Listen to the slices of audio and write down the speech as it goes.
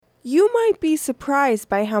You might be surprised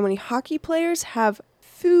by how many hockey players have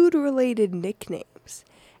food-related nicknames,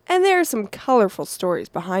 and there are some colorful stories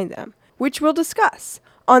behind them, which we'll discuss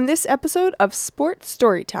on this episode of Sports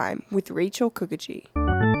Storytime with Rachel Kukaji.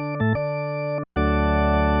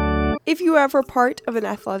 If you are ever part of an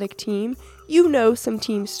athletic team, you know some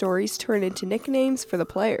team stories turn into nicknames for the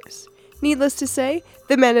players. Needless to say,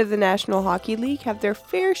 the men of the National Hockey League have their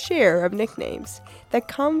fair share of nicknames that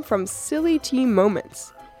come from silly team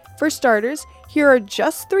moments. For starters, here are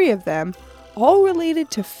just 3 of them, all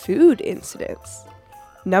related to food incidents.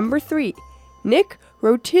 Number 3, Nick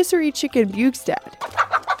Rotisserie Chicken Bjugstad.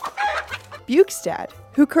 Bjugstad,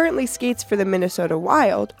 who currently skates for the Minnesota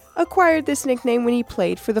Wild, acquired this nickname when he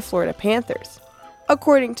played for the Florida Panthers.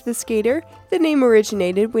 According to the skater, the name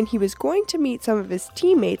originated when he was going to meet some of his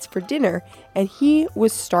teammates for dinner and he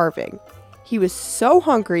was starving. He was so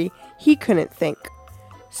hungry he couldn't think.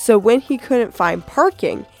 So when he couldn't find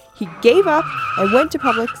parking, he gave up and went to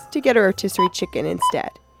Publix to get a rotisserie chicken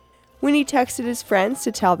instead. When he texted his friends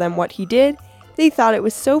to tell them what he did, they thought it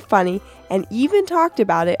was so funny and even talked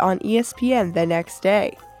about it on ESPN the next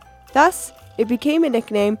day. Thus, it became a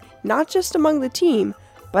nickname not just among the team,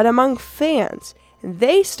 but among fans, and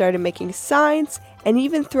they started making signs and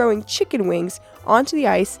even throwing chicken wings onto the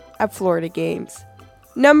ice at Florida games.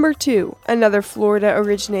 Number 2, another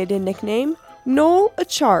Florida-originated nickname, Noel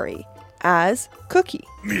Acciari, as Cookie.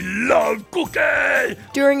 Me love Cookie!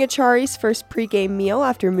 During Acciari's first pregame meal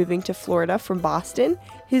after moving to Florida from Boston,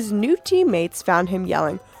 his new teammates found him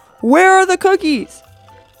yelling, "Where are the cookies?"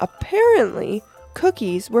 Apparently,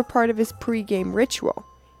 cookies were part of his pregame ritual.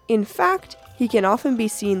 In fact, he can often be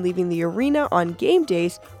seen leaving the arena on game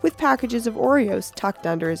days with packages of Oreos tucked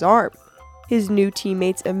under his arm. His new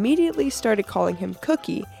teammates immediately started calling him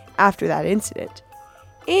Cookie after that incident.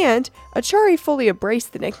 And Acciari fully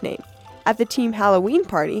embraced the nickname. At the team Halloween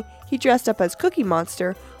party, he dressed up as Cookie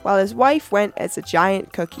Monster while his wife went as a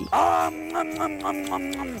giant cookie.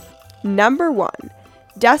 Number 1,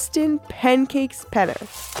 Dustin Pancakes Penner.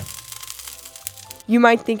 You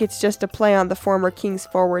might think it's just a play on the former Kings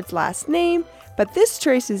forward's last name, but this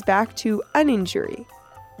traces back to an injury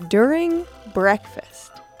during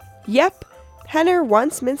breakfast. Yep, Penner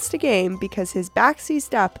once missed a game because his back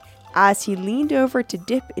seized up as he leaned over to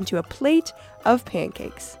dip into a plate of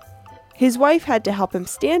pancakes. His wife had to help him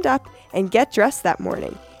stand up and get dressed that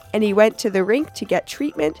morning, and he went to the rink to get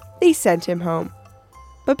treatment. They sent him home.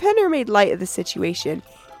 But Penner made light of the situation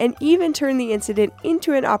and even turned the incident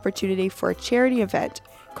into an opportunity for a charity event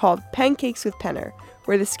called Pancakes with Penner,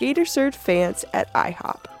 where the skater served fans at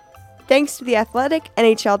IHOP. Thanks to The Athletic,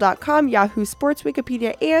 NHL.com, Yahoo Sports,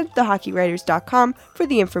 Wikipedia, and thehockeywriters.com for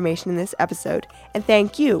the information in this episode. And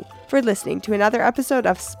thank you for listening to another episode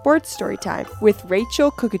of Sports Storytime with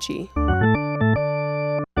Rachel Kukaji.